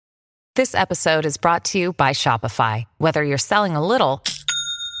This episode is brought to you by Shopify. Whether you're selling a little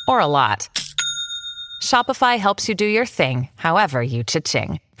or a lot, Shopify helps you do your thing, however you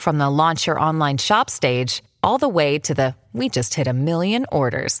cha-ching. From the launch your online shop stage, all the way to the we just hit 1 million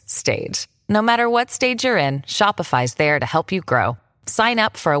orders stage. No matter what stage you're in, Shopify's there to help you grow. Sign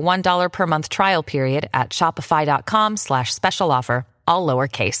up for a $1 per month trial period at shopify.com/special offer, all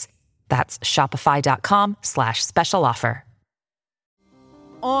lowercase. That's shopify.com/special offer.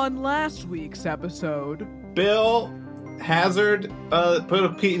 On last week's episode, Bill Hazard,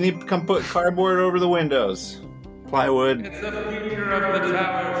 come put cardboard over the windows. Plywood. It's the future of the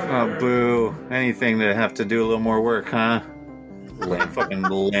tower. Oh, boo. Anything to have to do a little more work, huh? Fucking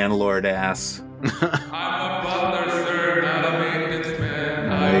landlord ass. I'm a butler, sir, not a maintenance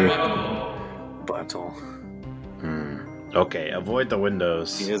man. I'm a Butthole. Okay, avoid the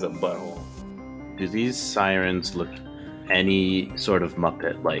windows. He is a butthole. Do these sirens look any sort of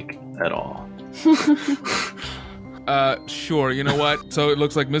Muppet-like at all? Sure, you know what? So it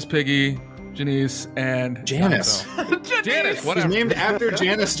looks like Miss Piggy, Janice, and Janice. Janice, whatever. She's named after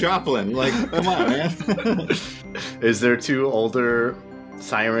Janis Joplin. Like, come on, man. Is there two older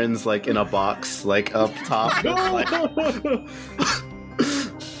sirens, like, in a box, like, up top?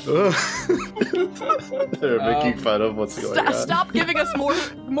 They're making fun of what's going on. stop giving us more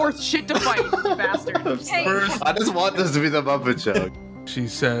shit to fight, you bastard. First, I just want this to be the Muppet Show. She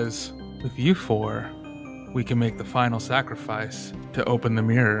says, with you four, we can make the final sacrifice to open the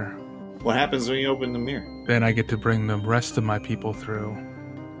mirror. What happens when you open the mirror? Then I get to bring the rest of my people through.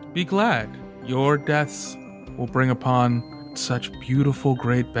 Be glad. Your deaths will bring upon such beautiful,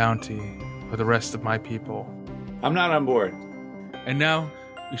 great bounty for the rest of my people. I'm not on board. And now,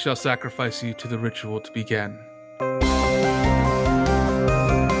 we shall sacrifice you to the ritual to begin.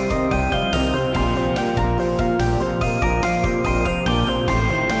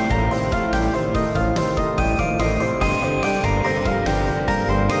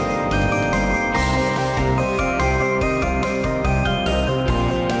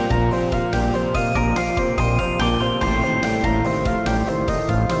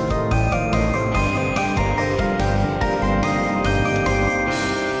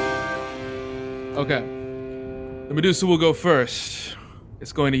 Okay. The Medusa will go first.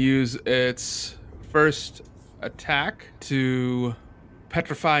 It's going to use its first attack to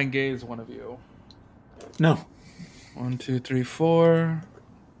petrify and gaze one of you. No. 1, 2, 3, 4.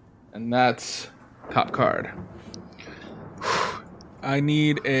 And that's top card. I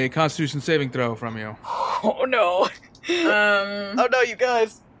need a Constitution saving throw from you. Oh no. Oh no, you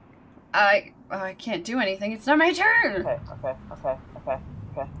guys. I can't do anything. It's not my turn. Okay.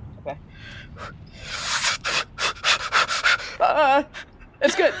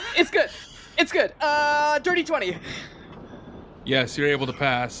 It's good. Dirty 20. Yes, you're able to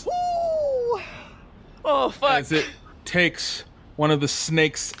pass. Woo! Oh, fuck. As it takes one of the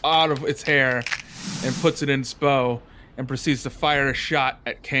snakes out of its hair and puts it in its bow and proceeds to fire a shot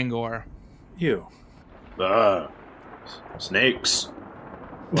at Kangor. You. Snakes.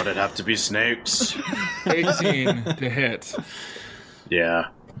 Would it have to be snakes? 18 to hit. Yeah.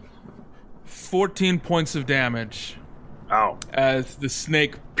 14 points of damage. Ow. As the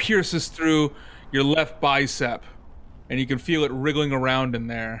snake pierces through your left bicep, and you can feel it wriggling around in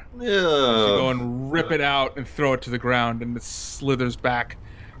there. You go and rip it out and throw it to the ground, and it slithers back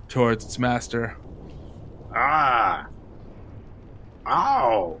towards its master. Ah.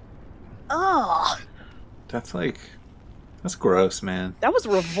 Ow. Oh, That's gross, man. that was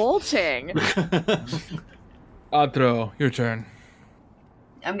revolting. Adro, your turn.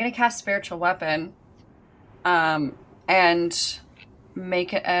 I'm gonna cast Spiritual Weapon, and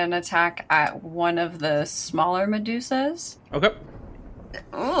make an attack at one of the smaller Medusas. Okay.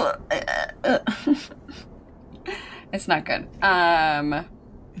 It's not good. That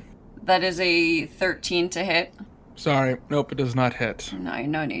is a 13 to hit. Sorry. Nope, it does not hit.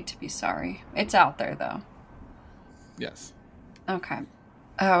 No need to be sorry. It's out there, though. Yes. Okay.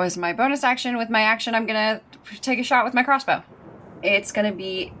 As my bonus action, with my action, I'm gonna take a shot with my crossbow. It's gonna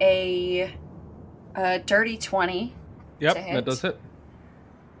be a dirty 20. Yep, to hit. that does hit.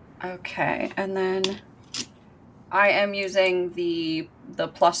 Okay, and then I am using the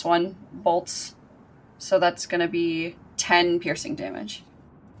 +1 bolts, so that's gonna be 10 piercing damage.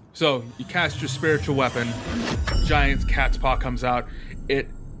 So, you cast your spiritual weapon. Giant cat's paw comes out. It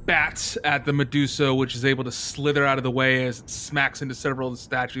bats at the Medusa, which is able to slither out of the way as it smacks into several of the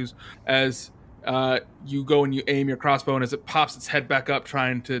statues. As you go and you aim your crossbow, and as it pops its head back up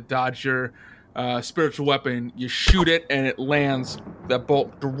trying to dodge your spiritual weapon, you shoot it, and it lands that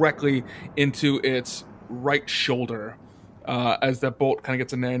bolt directly into its right shoulder. as that bolt kind of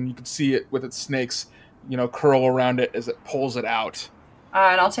gets in there, and you can see it with its snakes, curl around it as it pulls it out.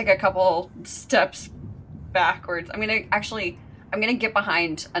 And I'll take a couple steps backwards. I'm gonna get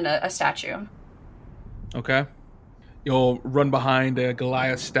behind a statue. Okay. You'll run behind a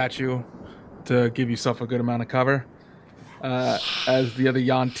Goliath statue to give yourself a good amount of cover. As the other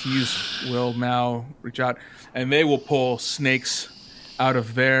Yantees will now reach out, and they will pull snakes out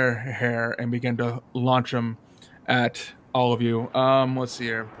of their hair and begin to launch them at all of you. Let's see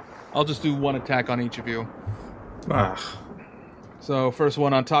here. I'll just do one attack on each of you. So first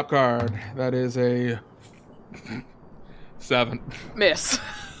one on top card, that is a 7. Miss.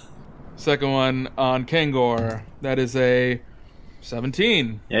 Second one on Kangor, that is a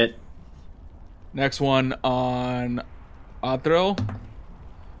 17. Hit. Next one on Athril,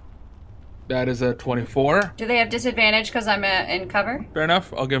 that is a 24. Do they have disadvantage because I'm in cover? Fair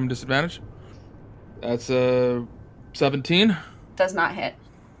enough. I'll give him disadvantage. That's a 17. Does not hit.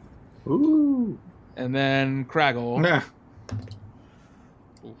 Ooh. And then Craggle.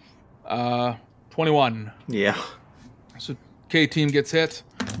 21. Yeah. So K-Team gets hit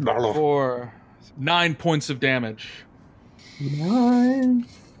for 9 points of damage. 9.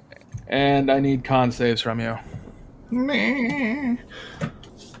 And I need con saves from you.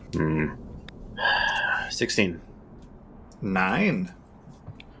 16. 9.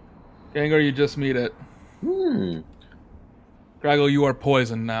 Kangor, you just meet it. Craggle, you are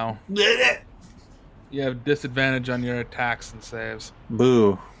poisoned now. You have disadvantage on your attacks and saves.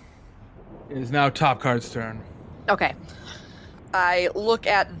 Boo. It is now top card's turn. Okay. I look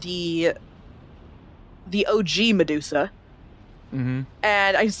at the OG Medusa. Mm-hmm.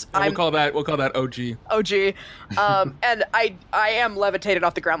 And we'll call that OG. OG. And I am levitated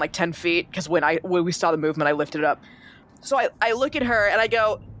off the ground like 10 feet because when we saw the movement, I lifted it up. So I look at her and I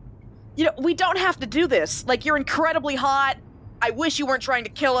go, we don't have to do this. Like, you're incredibly hot. I wish you weren't trying to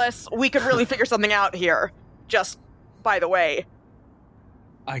kill us. We could really figure something out here. Just by the way.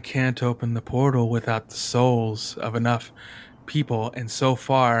 I can't open the portal without the souls of enough people, and so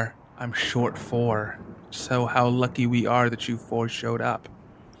far, I'm short 4. So how lucky we are that you 4 showed up.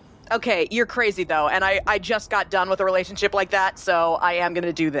 Okay, you're crazy, though, and I just got done with a relationship like that, so I am going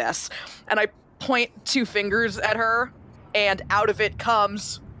to do this. And I point 2 fingers at her, and out of it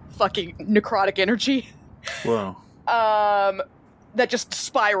comes fucking necrotic energy. Whoa. That just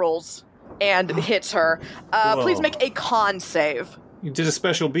spirals and hits her. Please make a con save. You did a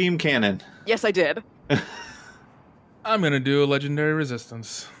special beam cannon. Yes, I did. I'm going to do a legendary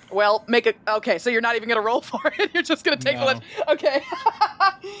resistance. Well, okay, so you're not even going to roll for it? You're just going to take okay.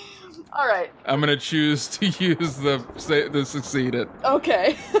 All right. I'm going to choose to use the succeed it.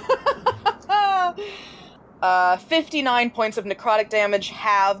 Okay. 59 points of necrotic damage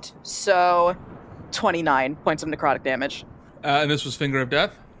halved, so 29 points of necrotic damage. And this was Finger of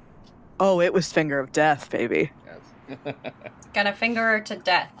Death? Oh, it was Finger of Death, baby. Yes. Gonna finger her to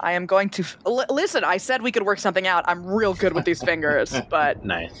death. I am going to... Listen, I said we could work something out. I'm real good with these fingers, but...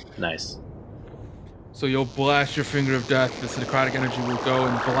 Nice. So you'll blast your Finger of Death. This necrotic energy will go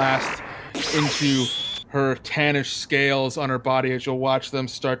and blast into her tannish scales on her body as you'll watch them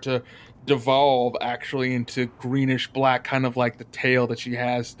start to devolve actually into greenish black, kind of like the tail that she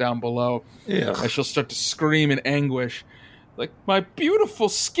has down below. Yeah. As she'll start to scream in anguish. Like, my beautiful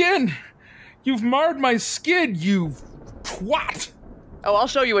skin! You've marred my skin, you twat! Oh, I'll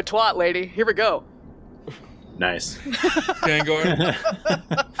show you a twat, lady. Here we go. Nice. Kangor?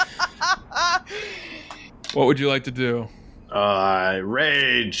 What would you like to do? I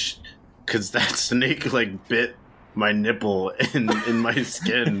rage, because that snake, bit my nipple in my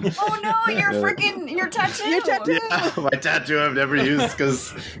skin. Oh no, your tattoo! Your tattoo! Yeah, my tattoo I've never used,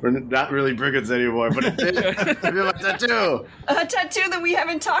 because we're not really brigands anymore, but it bit my tattoo! A tattoo that we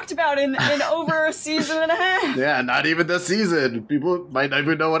haven't talked about in over a season and a half! Yeah, not even this season. People might not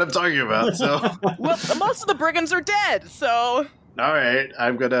even know what I'm talking about, so... Well, most of the brigands are dead, so... Alright,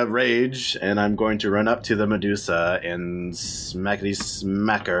 I'm gonna rage, and I'm going to run up to the Medusa and smack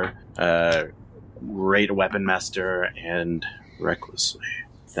her. Great Weapon Master and Recklessly.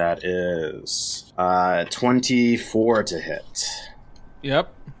 That is 24 to hit.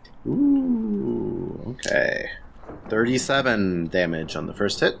 Yep. Ooh, okay. 37 damage on the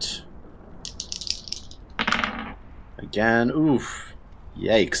first hit. Again, oof.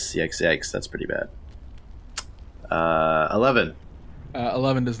 Yikes. That's pretty bad. 11.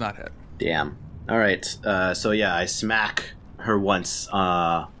 11 does not hit. Damn. Alright, so yeah, I smack her once.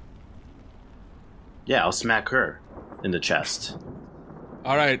 Yeah, I'll smack her in the chest.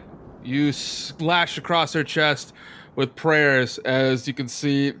 All right. You slash across her chest with prayers as you can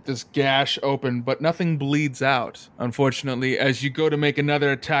see this gash open, but nothing bleeds out. Unfortunately, as you go to make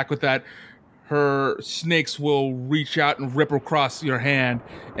another attack with that, her snakes will reach out and rip across your hand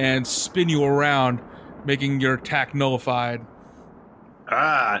and spin you around, making your attack nullified.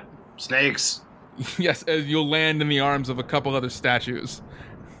 Ah, snakes. Yes, as you'll land in the arms of a couple other statues.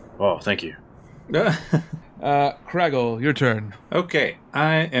 Oh, thank you. Craggle, your turn. Okay,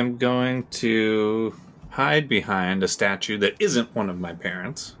 I am going to hide behind a statue that isn't one of my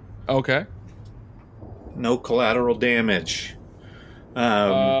parents. Okay. No collateral damage.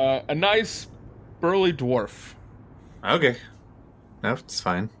 A nice burly dwarf. Okay. No, it's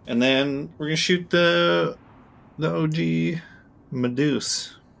fine. And then we're going to shoot the OG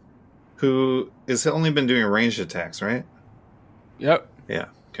Medusa, who has only been doing ranged attacks, right? Yep. Yeah,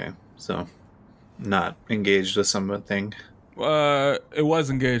 okay. So, not engaged with something. It was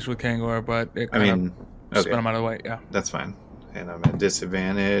engaged with Kangor, but it spun him out of the way, yeah. That's fine. And I'm at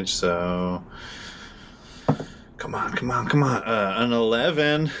disadvantage, so... Come on. An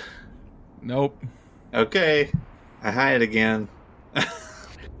 11. Nope. Okay. I hide again.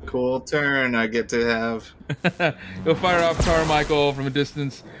 Cool turn I get to have. You'll fire off Carmichael from a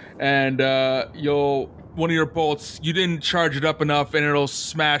distance, and one of your bolts, you didn't charge it up enough, and it'll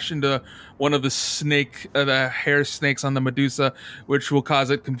smash into one of the hair snakes on the Medusa, which will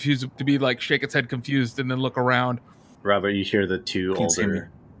cause it to be like shake its head confused and then look around. Robert, you hear the two Can't see me.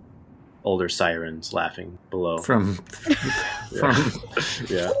 older sirens laughing below. From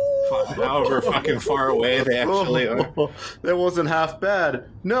Yeah. however fucking far away they actually are. That wasn't half bad.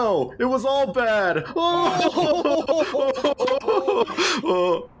 No, it was all bad.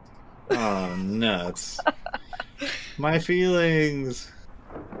 Oh, Oh, nuts. My feelings.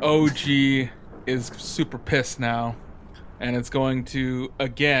 OG is super pissed now, and it's going to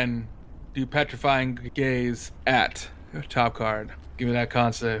again do petrifying gaze at top card. Give me that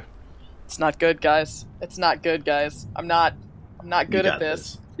con save. It's not good, guys. It's not good, guys. I'm not good at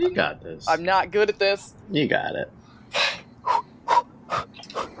this. You got this. I'm not good at this. You got it.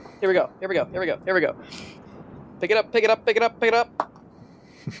 Here we go. Pick it up.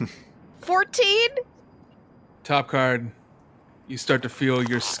 14? Top card, you start to feel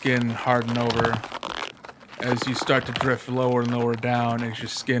your skin harden over as you start to drift lower and lower down as your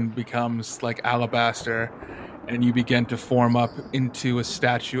skin becomes like alabaster and you begin to form up into a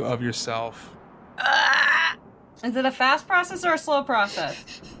statue of yourself. Is it a fast process or a slow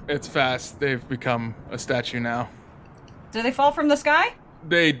process? It's fast. They've become a statue now. Do they fall from the sky?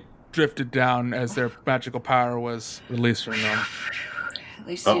 They drifted down as their magical power was released from them. At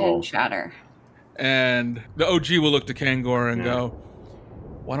least you didn't shatter. And the OG will look to Kangor and go,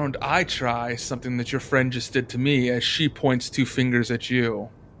 why don't I try something that your friend just did to me, as she points 2 fingers at you?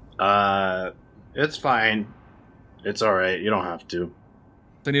 It's fine. It's all right. You don't have to.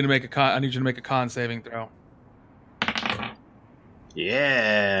 I need you to make a con saving throw.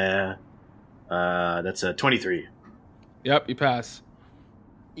 Yeah. That's a 23. Yep, you pass.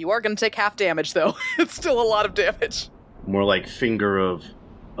 You are going to take half damage, though. It's still a lot of damage. More like finger of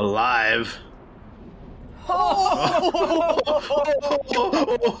alive.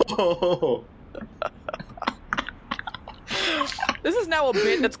 This is now a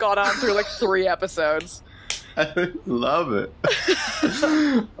bit that's gone on through like 3 episodes. I love it.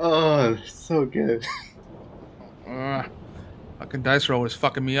 Oh, so good. Fucking dice roll is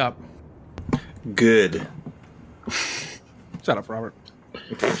fucking me up. Good. Shut up, Robert.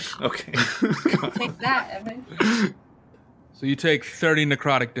 Okay. Take that, Evan. So you take 30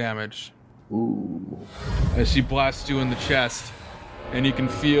 necrotic damage. Ooh. As she blasts you in the chest, and you can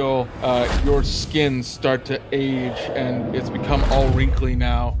feel your skin start to age, and it's become all wrinkly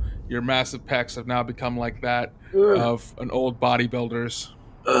now. Your massive pecs have now become like that of an old bodybuilder's.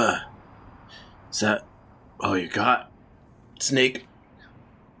 Is that all you got? Snake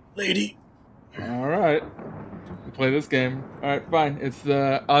lady? All right. We play this game. All right, fine. It's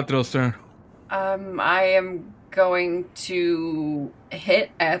Atro's turn. I am going to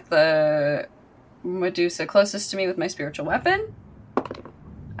hit at the Medusa closest to me with my spiritual weapon.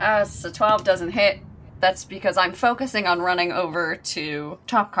 So 12 doesn't hit. That's because I'm focusing on running over to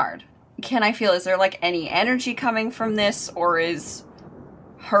top card. Can I feel, is there like any energy coming from this, or is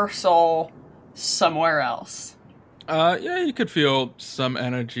her soul somewhere else? Yeah, you could feel some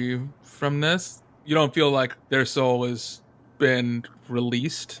energy from this. You don't feel like their soul has been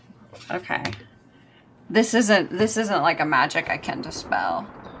released. Okay. This isn't like a magic I can dispel.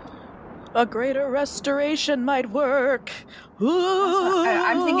 A greater restoration might work.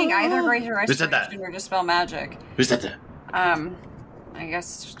 I'm thinking either greater Who said that? restoration or dispel magic. Who said that? I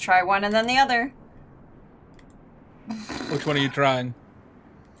guess try one and then the other. Which one are you trying?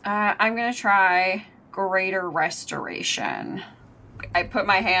 I'm gonna try Greater Restoration. I put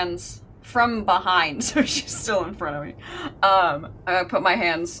my hands from behind, so she's still in front of me. I put my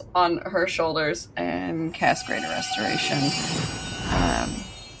hands on her shoulders and cast Greater Restoration.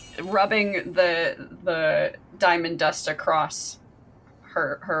 Rubbing the diamond dust across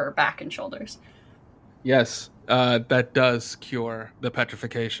her back and shoulders. Yes, that does cure the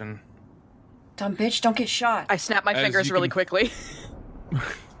petrification. Dumb bitch, don't get shot. I snap my As fingers you really can- quickly.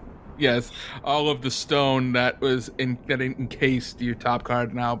 Yes, all of the stone that was that encased your top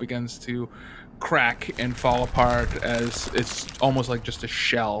card now begins to crack and fall apart as it's almost like just a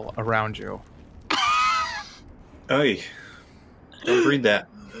shell around you. Oy. Don't breathe that.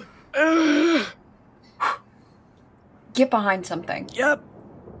 Get behind something. Yep.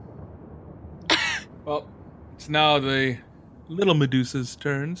 Well, it's now the little Medusa's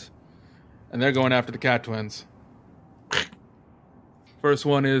turns, and they're going after the cat twins. First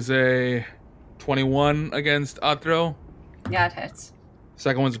one is a 21 against Atro. Yeah, it hits.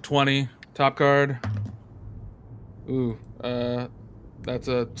 Second one's a 20. Top card. Ooh, that's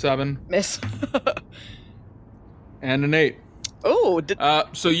a 7 Miss. and an 8. Oh,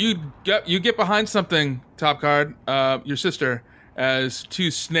 So you get behind something, top card, your sister, as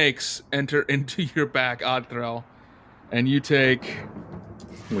two snakes enter into your back, Atro, and you take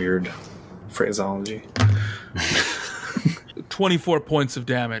Weird phraseology. 24 points of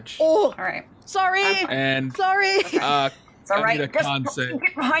damage. oh, All right. sorry. And Sorry. It's all I right. need a con save.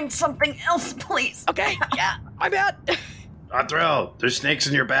 Get behind something else, please. Okay, yeah, my bad. Athril, there's snakes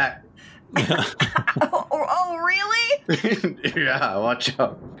in your back. Oh, really? Yeah, watch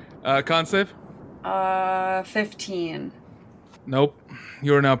out. Con save? 15. Nope.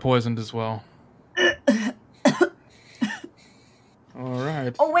 You are now poisoned as well. All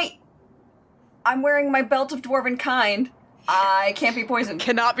right. Oh, wait. I'm wearing my belt of dwarven kind. I can't be poisoned.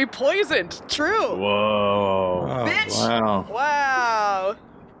 Cannot be poisoned. True. Whoa. Oh, Bitch. wow. Wow.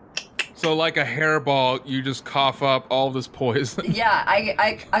 So like a hairball, you just cough up all this poison. Yeah,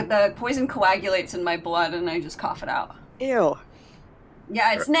 I the poison coagulates in my blood and I just cough it out. Ew.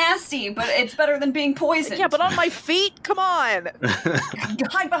 Yeah, it's nasty, but it's better than being poisoned. Yeah, but on my feet? Come on.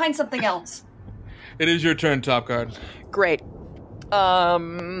 Hide behind something else. It is your turn, top card. Great.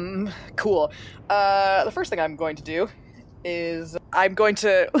 Cool. The first thing I'm going to do is I'm going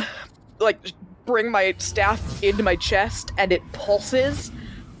to, like, bring my staff into my chest, and it pulses,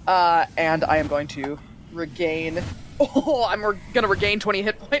 and I am going to regain... Oh, I'm gonna regain 20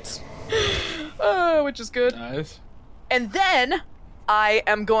 hit points, which is good. Nice. And then I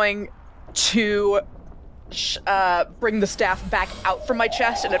am going to bring the staff back out from my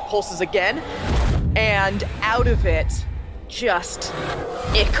chest, and it pulses again, and out of it, just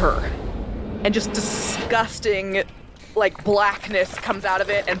ichor. And just disgusting, like, blackness comes out of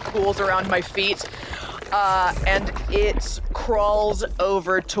it and pools around my feet. And it crawls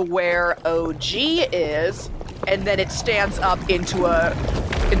over to where OG is, and then it stands up into a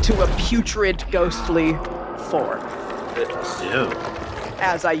putrid, ghostly form Ew.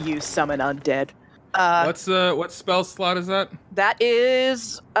 as I use Summon Undead. What spell slot is that? That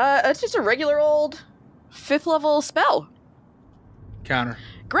is, it's just a regular old 5th level spell. Counter.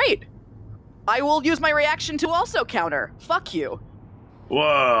 Great. I will use my reaction to also counter. Fuck you.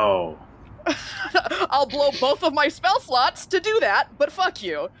 Whoa. I'll blow both of my spell slots to do that, but fuck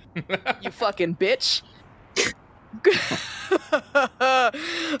you. You fucking bitch.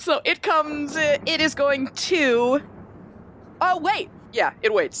 So it comes, it is going to... Oh, wait. Yeah,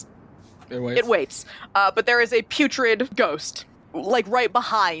 it waits. It waits. But there is a putrid ghost, like right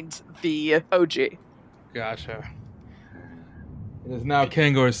behind the OG. Gotcha. It is now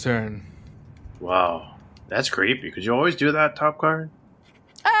Kangor's turn. Wow. That's creepy. Could you always do that, top card?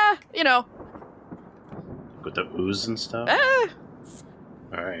 You know. With the ooze and stuff? Eh.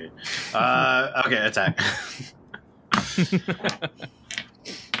 Alright. Okay, attack.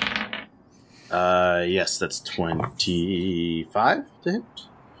 Yes, that's 25 to hit.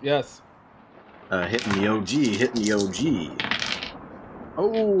 Yes. Hitting the OG.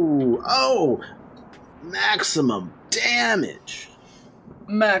 Oh! Maximum damage.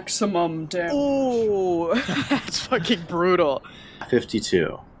 Maximum damage. Ooh, that's fucking brutal.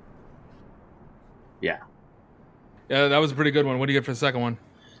 52. Yeah. Yeah, that was a pretty good one. What do you get for the second one?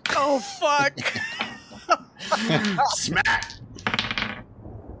 Oh, fuck. Smack!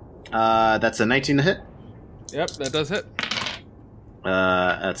 That's a 19 to hit. Yep, that does hit.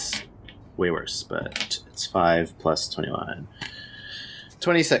 That's way worse, but it's 5 plus 21.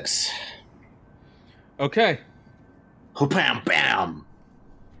 26. Okay. Bam, bam!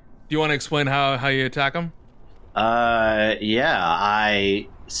 Do you want to explain how you attack him? Yeah, I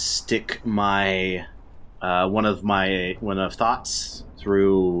stick my one of thoughts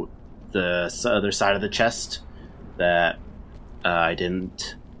through the other side of the chest that I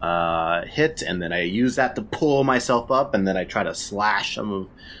didn't hit, and then I use that to pull myself up, and then I try to slash some of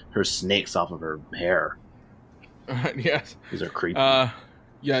her snakes off of her hair. Yes. These are creepy.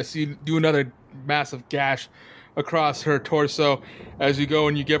 Yes, you do another massive gash across her torso as you go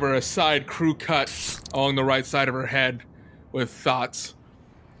and you give her a side crew cut along the right side of her head with thoughts.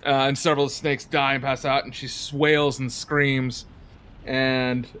 And several snakes die and pass out, and she wails and screams.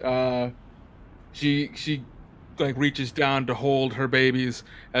 And she like reaches down to hold her babies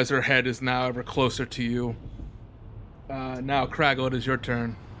as her head is now ever closer to you. Now, Craggle, it is your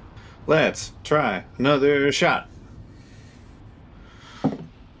turn. Let's try another shot.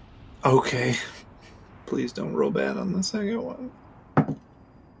 Okay. Please don't roll bad on the second one.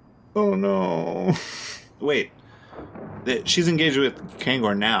 Oh no. Wait. She's engaged with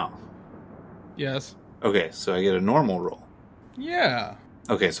Kangor now. Yes. Okay, so I get a normal roll. Yeah.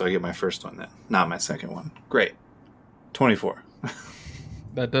 Okay, so I get my first one then, not my second one. Great. 24.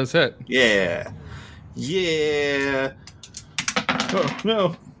 That does hit. Yeah. Yeah. Oh,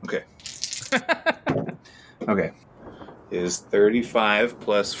 no. Okay. Okay. Is 35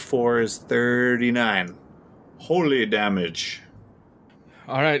 plus 4 is 39. Holy damage.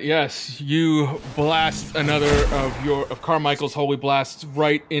 All right, yes, you blast another of Carmichael's holy blasts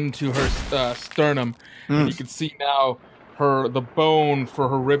right into her sternum. And you can see now the bone for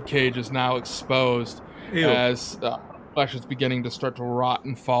her rib cage is now exposed. Ew. As flesh is beginning to start to rot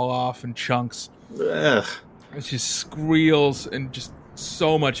and fall off in chunks. Ugh. And she squeals in just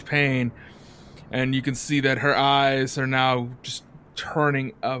so much pain, and you can see that her eyes are now just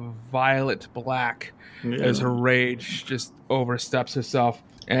turning a violet black as her rage just oversteps herself,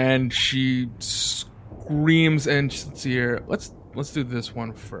 and she screams. And let's see here. Let's do this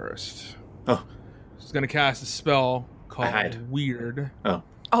one first. Oh, she's gonna cast a spell called Weird.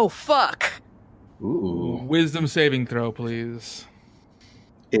 Oh fuck! Ooh. Wisdom saving throw, please.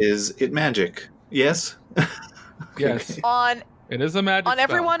 Is it magic? Yes. Yes. It is a magic on spell.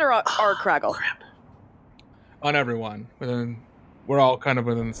 everyone or Craggle? Crap. On everyone. We're all kind of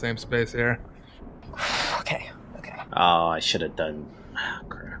within the same space here. Okay. Oh, I should have done. Oh,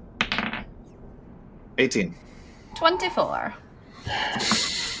 crap. 18. 24.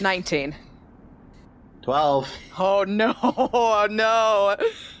 19. 12. Oh no! Oh no!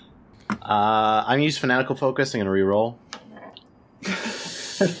 I'm used Fanatical Focus. I'm going to re-roll.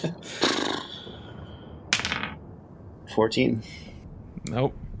 14.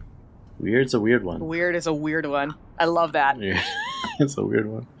 Nope. Weird's a weird one. Weird is a weird one. I love that. It's a weird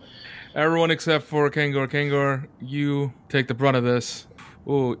one. Everyone except for Kangor. Kangor, you take the brunt of this.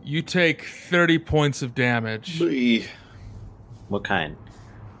 Ooh, you take 30 points of damage. Blee. What kind?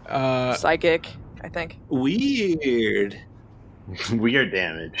 Psychic, I think. Weird. Weird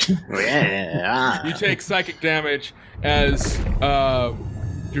damage. Yeah. You take psychic damage as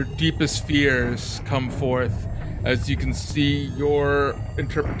your deepest fears come forth, as you can see your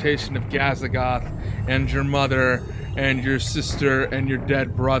interpretation of Gazagoth and your mother and your sister and your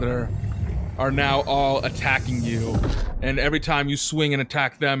dead brother are now all attacking you. And every time you swing and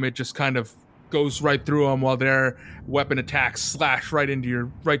attack them, it just kind of goes right through them, while their weapon attacks slash right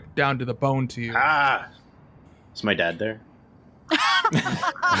down to the bone to you. Is my dad there?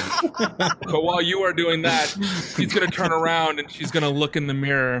 But while you are doing that, he's going to turn around and she's going to look in the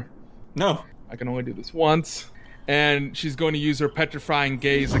mirror. No. I can only do this once. And she's going to use her petrifying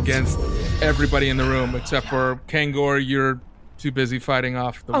gaze against everybody in the room, except for Kangor. You're too busy fighting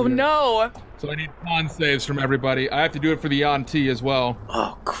off the weird. No! So I need con saves from everybody. I have to do it for the Yanti as well.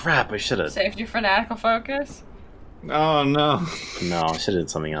 Oh, crap. I should have. Saved your Fanatical Focus? Oh, no. No, I should have did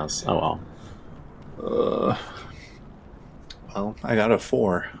something else. Oh, well. Well, I got a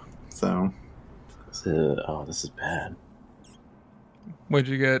 4, so... This is bad. What'd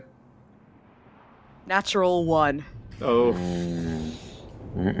you get? Natural 1. Oh.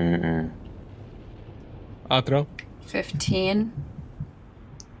 Atro? 15.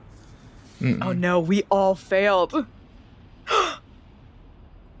 Oh no, we all failed.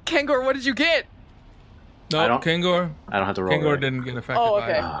 Kangor, what did you get? No, Kangor. I don't have to roll. Kangor right? didn't get affected Oh,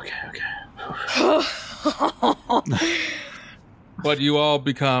 by okay. Okay. But you all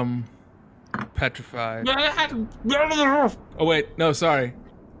become petrified. Oh wait, no, sorry.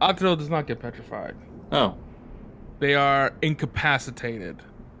 Atro does not get petrified. Oh. They are incapacitated,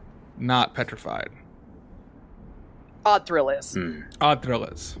 not petrified. Odd Thrill is.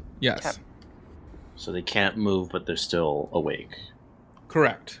 Atro is, yes. Okay. So they can't move, but they're still awake.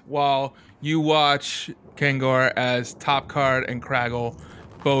 Correct. While you watch Kangor, as Top Card and Craggle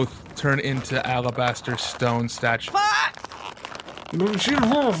both turn into alabaster stone statues. Ah,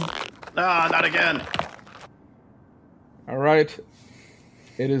 not again. All right.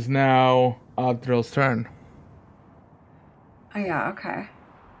 It is now Oddthrill's turn. Oh, yeah, okay.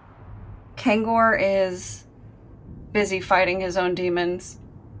 Kangor is busy fighting his own demons.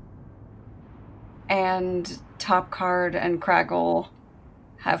 And Top Card and Craggle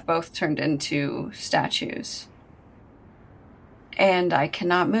have both turned into statues. And I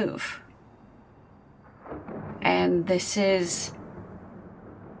cannot move. And this is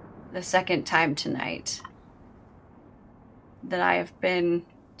the second time tonight that I have been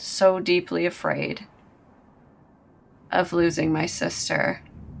so deeply afraid of losing my sister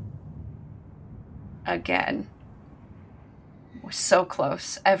again. We're so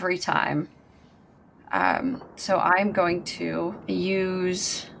close every time. So I'm going to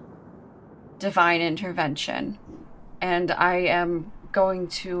use divine intervention, and I am going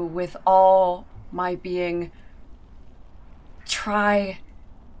to, with all my being, try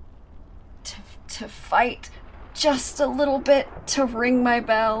to fight just a little bit to ring my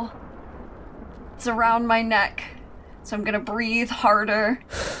bell. It's around my neck, so I'm gonna breathe harder.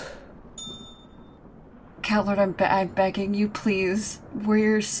 Cat Lord, I'm begging you, please.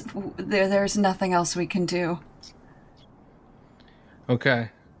 There's nothing else we can do. Okay,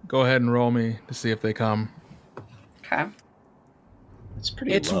 go ahead and roll me to see if they come. Okay.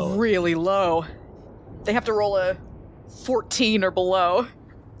 It's low. really low. They have to roll a 14 or below.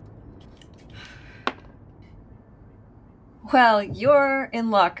 Well, you're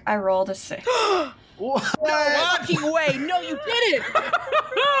in luck. I rolled a 6. What? Fucking way! No, you didn't!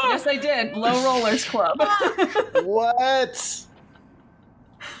 Yes, I did. Low Rollers Club. What?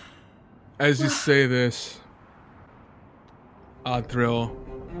 As you say this, Oddthrill,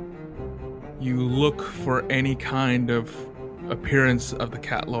 you look for any kind of appearance of the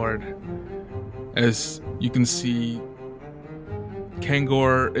Cat Lord. As you can see,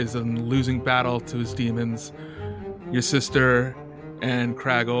 Kangor is in losing battle to his demons. Your sister and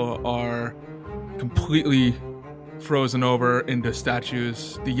Craggle are completely frozen over into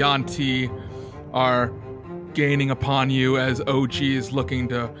statues. The Yuan-ti are gaining upon you as OG is looking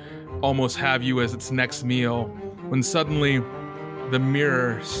to almost have you as its next meal, when suddenly the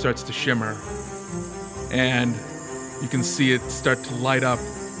mirror starts to shimmer and you can see it start to light up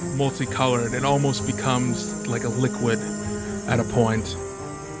multicolored and almost becomes like a liquid at a point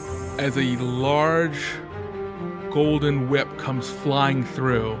as a large golden whip comes flying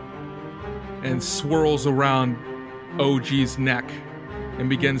through and swirls around OG's neck and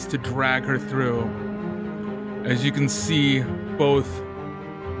begins to drag her through. As you can see, both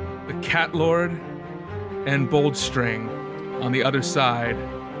the Cat Lord and Boldstring on the other side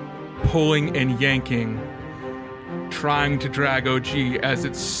pulling and yanking, trying to drag OG as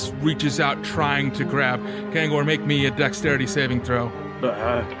it reaches out, trying to grab. Kangor, make me a dexterity saving throw.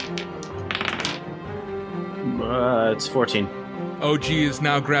 It's 14. OG has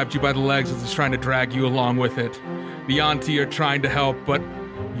now grabbed you by the legs as it's trying to drag you along with it. The Yuan-ti are trying to help, but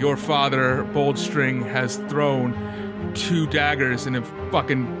your father, Boldstring, has thrown 2 daggers and have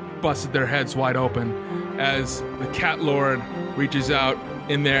fucking busted their heads wide open. As the Cat Lord reaches out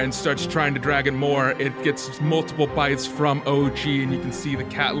in there and starts trying to drag it more, it gets multiple bites from OG, and you can see the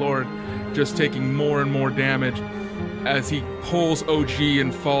Cat Lord just taking more and more damage as he pulls OG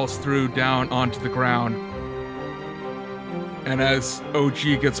and falls through down onto the ground. And as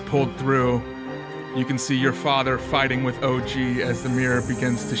OG gets pulled through, you can see your father fighting with OG as the mirror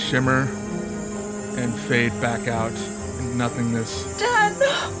begins to shimmer and fade back out in nothingness. Dad,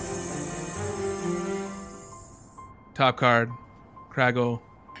 no! Top Card, Craggle,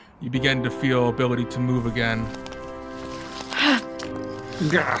 you begin to feel ability to move again.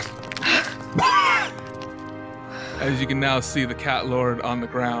 As you can now see the Cat Lord on the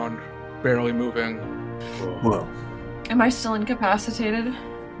ground, barely moving. Whoa. Am I still incapacitated?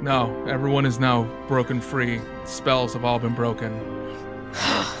 No, everyone is now broken free. Spells have all been broken.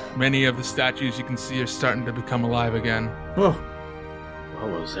 Many of the statues you can see are starting to become alive again. Whoa.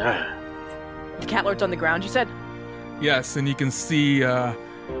 What was that? The Cat Lord's on the ground, you said? Yes, and you can see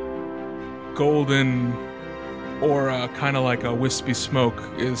golden aura, kind of like a wispy smoke,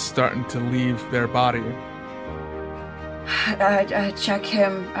 is starting to leave their body. Check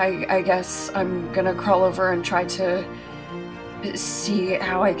him. I guess I'm gonna crawl over and try to see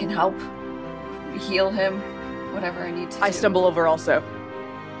how I can help heal him. Whatever I need to do. I stumble over also.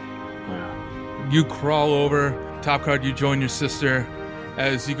 You crawl over. Top Card, you join your sister.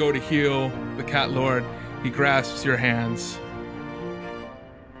 As you go to heal the Cat Lord, he grasps your hands.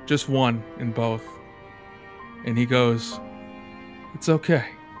 Just one in both. And he goes, "It's okay.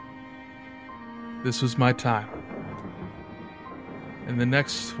 This was my time. And the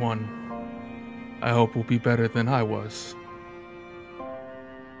next one, I hope, will be better than I was."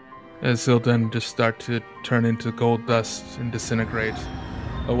 As he'll then just start to turn into gold dust and disintegrate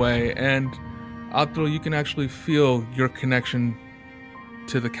away. And Athro, you can actually feel your connection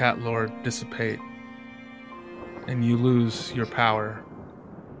to the Cat Lord dissipate. And you lose your power.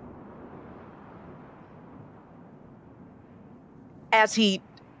 As he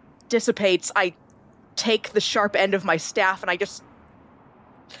dissipates, I take the sharp end of my staff and I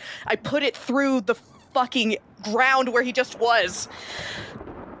put it through the fucking ground where he just was.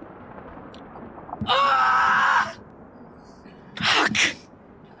 Ah! Fuck!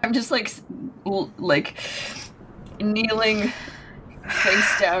 I'm just like kneeling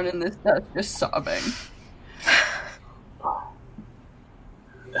face down in this dust, just sobbing.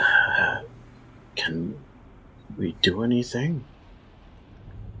 Can we do anything?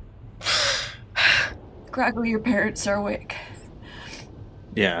 Graggle, your parents are awake.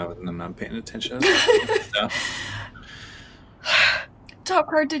 Yeah, I'm not paying attention. No. Top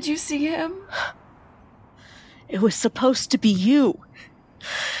Card, did you see him? It was supposed to be you.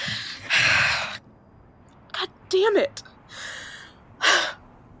 God damn it.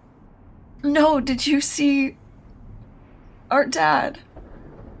 No, did you see our dad?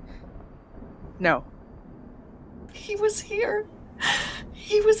 No. He was here.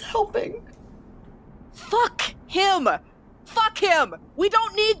 He was helping. Fuck him! Fuck him! We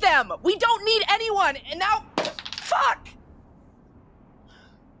don't need them! We don't need anyone! And now... Fuck!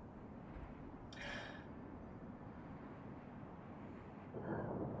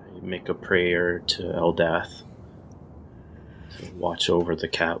 I make a prayer to Eldath to watch over the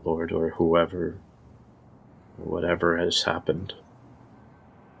Cat Lord or whoever, or whatever has happened.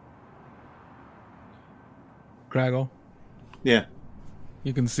 Graggle, Yeah.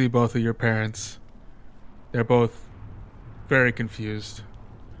 you can see both of your parents. They're both very confused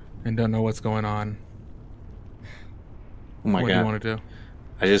and don't know what's going on. Oh my What god. do you want to do?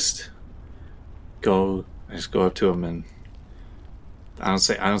 I just go up to him and I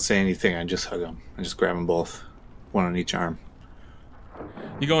don't say anything. I just hug them. I just grab them both, one on each arm.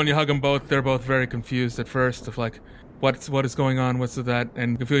 You go and you hug them both. They're both very confused at first of like, what is going on? What's that?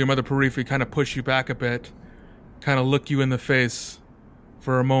 And you feel your mother Perifi kind of push you back a bit, kind of look you in the face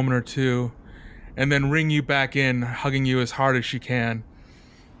for a moment or two, and then ring you back in, hugging you as hard as she can.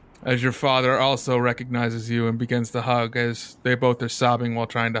 As your father also recognizes you and begins to hug, as they both are sobbing while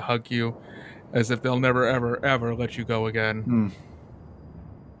trying to hug you, as if they'll never, ever, ever let you go again.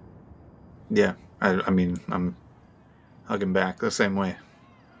 Yeah. I mean, I'm hugging back the same way.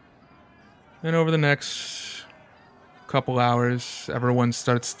 And over the next couple hours, everyone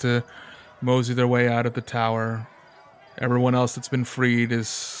starts to mosey their way out of the tower. Everyone else that's been freed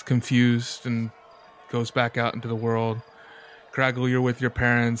is confused and goes back out into the world. Craggle, you're with your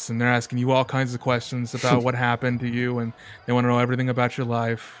parents, and they're asking you all kinds of questions about what happened to you, and they want to know everything about your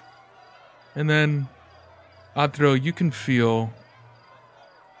life. And then, Athro, you can feel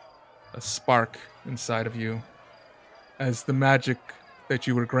a spark inside of you as the magic that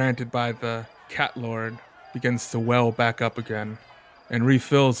you were granted by the Cat Lord begins to well back up again and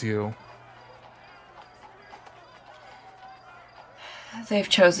refills you. They've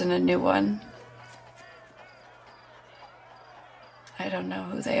chosen a new one. I don't know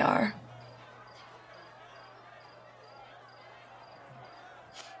who they are.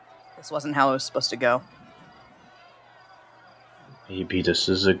 This wasn't how it was supposed to go. Maybe this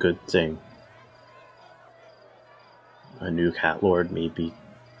is a good thing. A new Cat Lord, maybe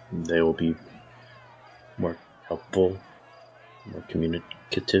they will be more helpful, more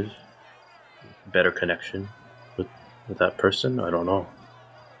communicative, better connection with that person. I don't know.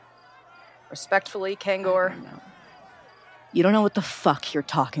 Respectfully, Kangor, you don't know what the fuck you're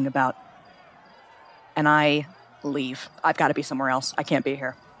talking about. And I leave. I've got to be somewhere else. I can't be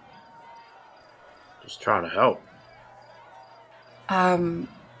here. Just trying to help. I'm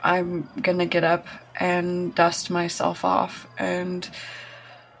gonna get up and dust myself off and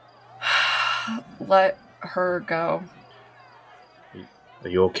let her go. Are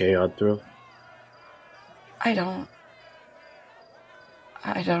you okay, Athro? I don't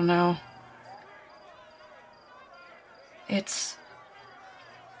know.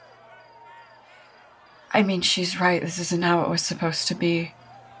 I mean, she's right. This isn't how it was supposed to be.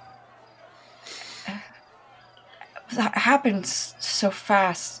 That happens so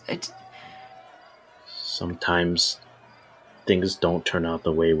fast. Sometimes things don't turn out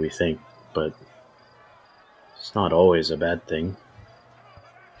the way we think, but it's not always a bad thing.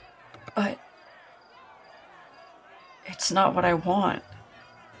 But It's not what I want.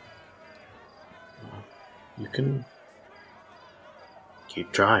 You can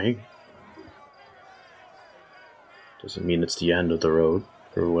keep trying. Doesn't mean it's the end of the road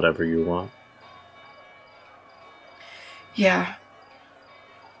for whatever you want. Yeah.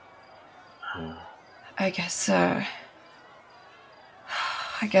 I guess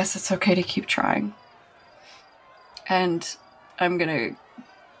it's okay to keep trying. And I'm gonna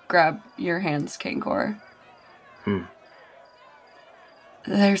grab your hands, Kangor.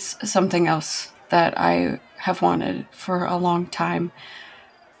 There's something else that I have wanted for a long time.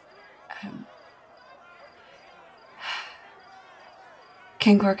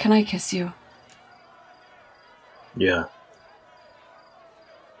 Kangor, can I kiss you? Yeah.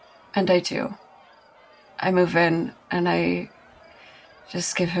 And I do. I move in and I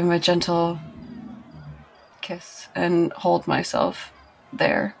just give him a gentle kiss and hold myself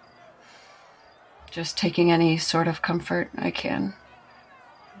there. Just taking any sort of comfort I can.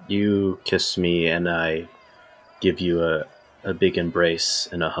 You kiss me and I give you a big embrace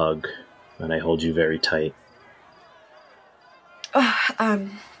and a hug, and I hold you very tight.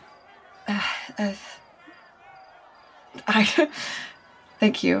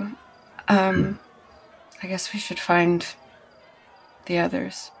 Thank you. I guess we should find the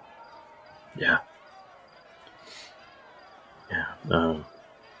others. Yeah. I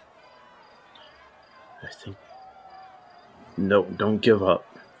think... No, don't give up.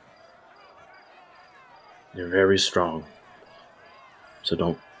 You're very strong.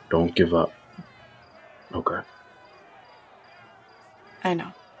 So don't give up. Okay. I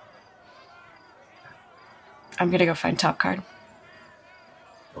know. I'm gonna go find Top Card.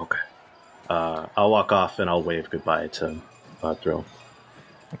 Okay. I'll walk off and I'll wave goodbye to Thrill.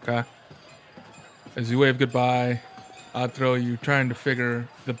 Okay. As you wave goodbye, Thrill, you're trying to figure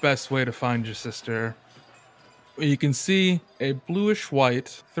the best way to find your sister. You can see a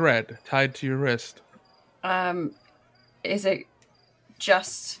bluish-white thread tied to your wrist. Is it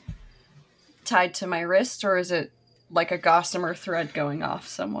just tied to my wrist, or is it like a gossamer thread going off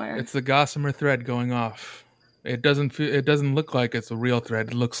somewhere? It's the gossamer thread going off. It doesn't look like it's a real thread.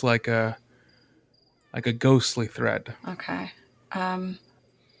 It looks like a ghostly thread. Okay.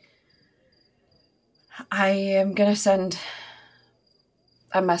 I am gonna send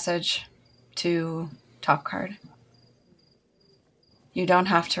a message to Top Card. You don't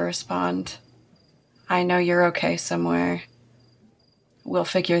have to respond. I know you're okay somewhere. We'll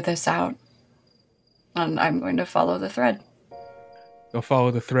figure this out. And I'm going to follow the thread. You'll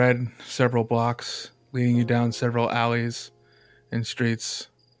follow the thread several blocks, leading you down several alleys and streets,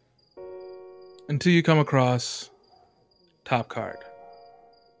 until you come across Top Card,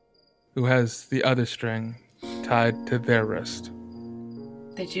 who has the other string tied to their wrist.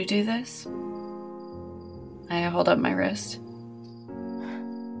 Did you do this? I hold up my wrist.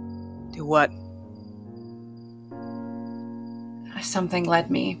 Do what? Something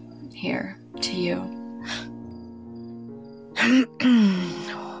led me here, to you.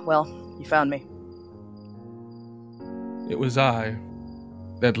 Well, you found me. It was I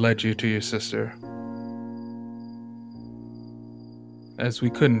that led you to your sister. As we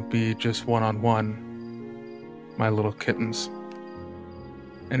couldn't be just one-on-one, my little kittens.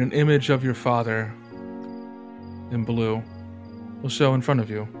 And an image of your father in blue will show in front of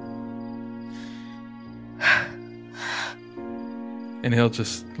you. And he'll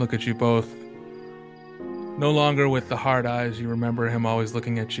just look at you both. No longer with the hard eyes you remember him always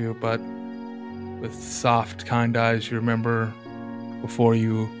looking at you, but with soft, kind eyes you remember before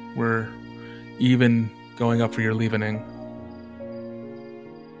you were even going up for your leavening.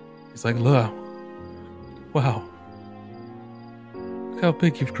 He's like, look, wow, look how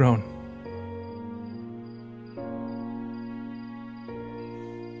big you've grown.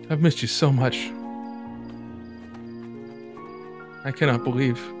 I've missed you so much. I cannot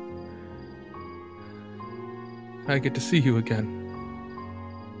believe I get to see you again.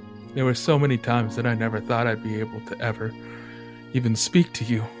 There were so many times that I never thought I'd be able to ever even speak to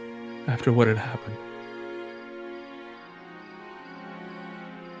you after what had happened.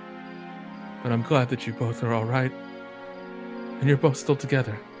 But I'm glad that you both are all right, and you're both still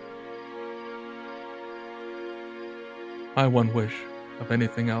together. My one wish of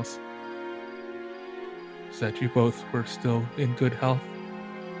anything else is that you both were still in good health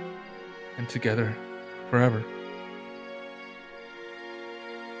and together forever.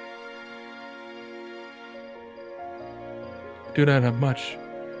 I do not have much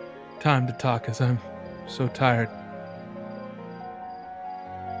time to talk as I'm so tired.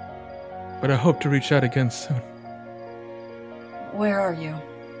 But I hope to reach out again soon. Where are you?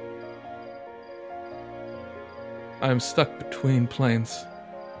 I'm stuck between planes.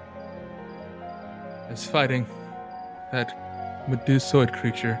 As fighting that Medusoid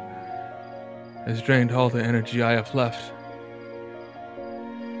creature has drained all the energy I have left.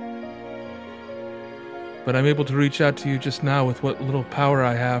 But I'm able to reach out to you just now with what little power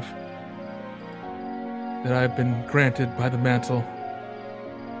I have that I've been granted by the mantle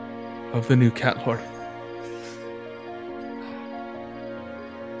of the new Cat Lord.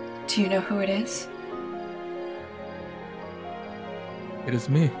 Do you know who it is? It is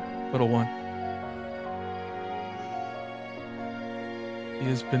me, little one. He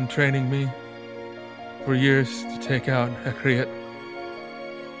has been training me for years to take out Hekriot.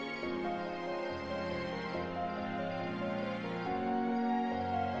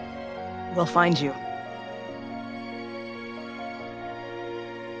 We'll find you.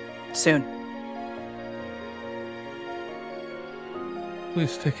 Soon.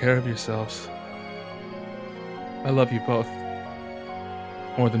 Please take care of yourselves. I love you both.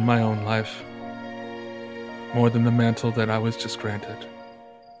 More than my own life. More than the mantle that I was just granted.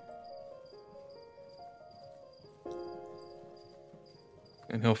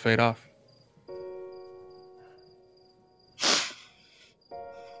 And he'll fade off.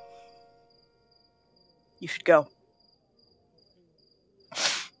 You should go.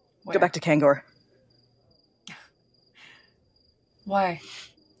 Where? Go back to Kangor. Why?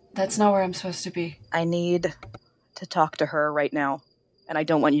 That's not where I'm supposed to be. I need to talk to her right now, and I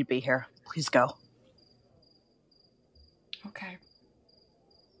don't want you to be here. Please go. Okay.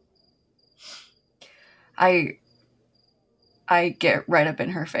 I get right up in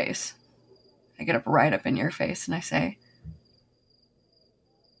her face. I get up right up in your face and I say,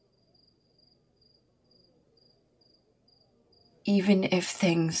 even if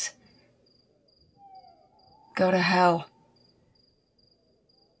things go to hell,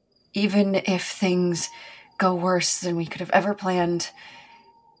 even if things go worse than we could have ever planned,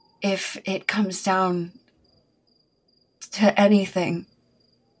 if it comes down to anything,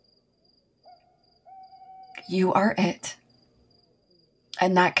 you are it.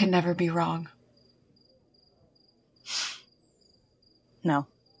 And that can never be wrong. No.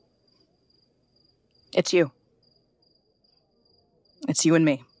 It's you. It's you and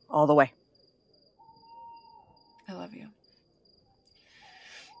me, all the way. I love you.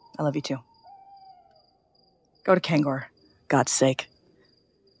 I love you too. Go to Kangor. God's sake.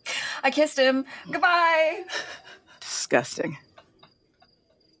 I kissed him. Goodbye. Disgusting.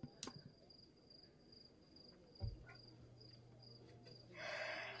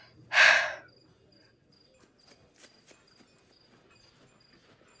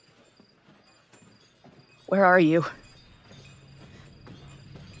 Where are you?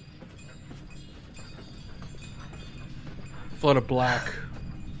 Flood of black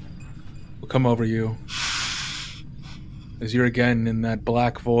will come over you as you're again in that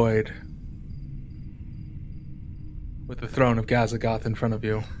black void with the throne of Gazagoth in front of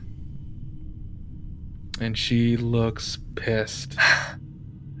you. And she looks pissed.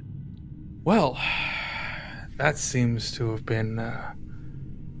 Well, that seems to have been a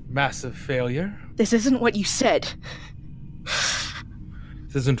massive failure. This isn't what you said.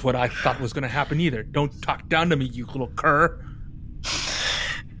 This isn't what I thought was going to happen either. Don't talk down to me, you little cur.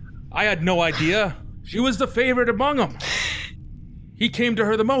 I had no idea. She was the favorite among them. He came to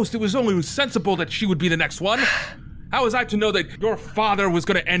her the most. It was only sensible that she would be the next one. How was I to know that your father was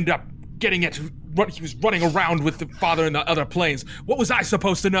going to end up getting it? He was running around with the father in the other planes. What was I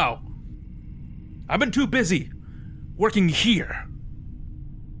supposed to know? I've been too busy working here.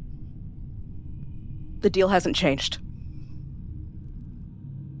 The deal hasn't changed.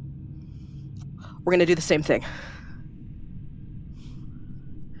 We're gonna do the same thing.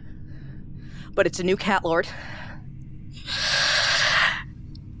 But it's a new Cat Lord.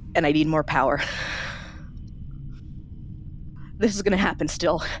 And I need more power. This is gonna happen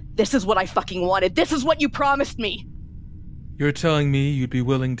still. This is what I fucking wanted. This is what you promised me! You're telling me you'd be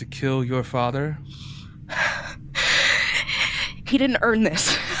willing to kill your father? He didn't earn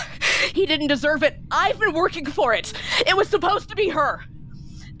this. He didn't deserve it. I've been working for it. It was supposed to be her.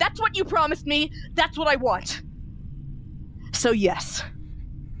 That's what you promised me. That's what I want. So yes.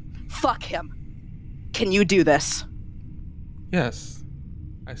 Fuck him. Can you do this? Yes,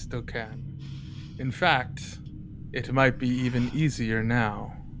 I still can. In fact, it might be even easier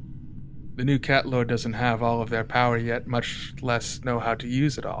now. The new Cat Lord doesn't have all of their power yet, much less know how to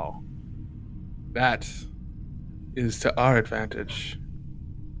use it all. That is to our advantage.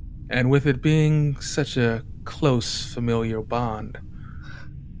 And with it being such a close familial bond,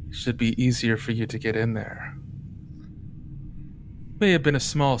 it should be easier for you to get in there. May have been a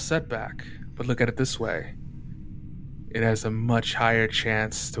small setback, but look at it this way. it has a much higher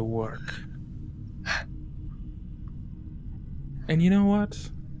chance to work. And you know what?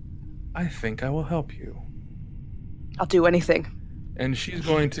 I think I will help you. I'll do anything. And she's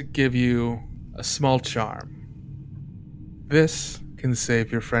going to give you a small charm. This can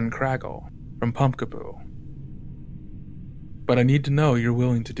save your friend Craggle from Pumpkaboo. But I need to know you're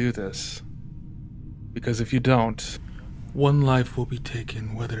willing to do this. Because if you don't, one life will be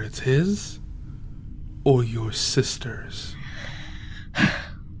taken, whether it's his or your sister's.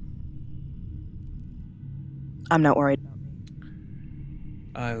 I'm not worried.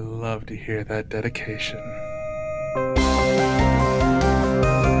 I love to hear that dedication.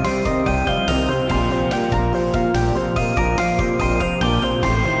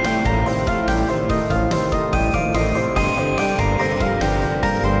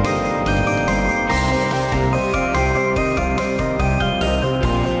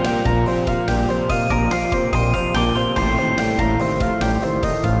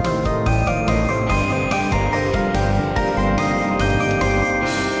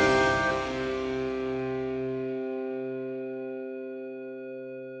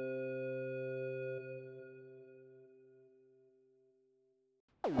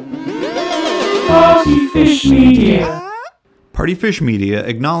 Partyfish Media. Partyfish Media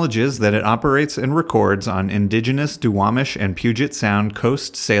acknowledges that it operates and records on indigenous Duwamish and Puget Sound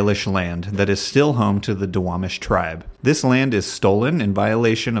Coast Salish land that is still home to the Duwamish tribe. This land is stolen in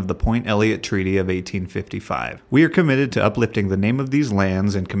violation of the Point Elliott Treaty of 1855. We are committed to uplifting the name of these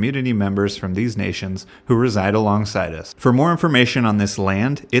lands and community members from these nations who reside alongside us. For more information on this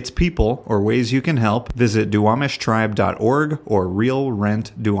land, its people, or ways you can help, visit duwamishtribe.org or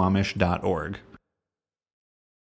realrentduwamish.org.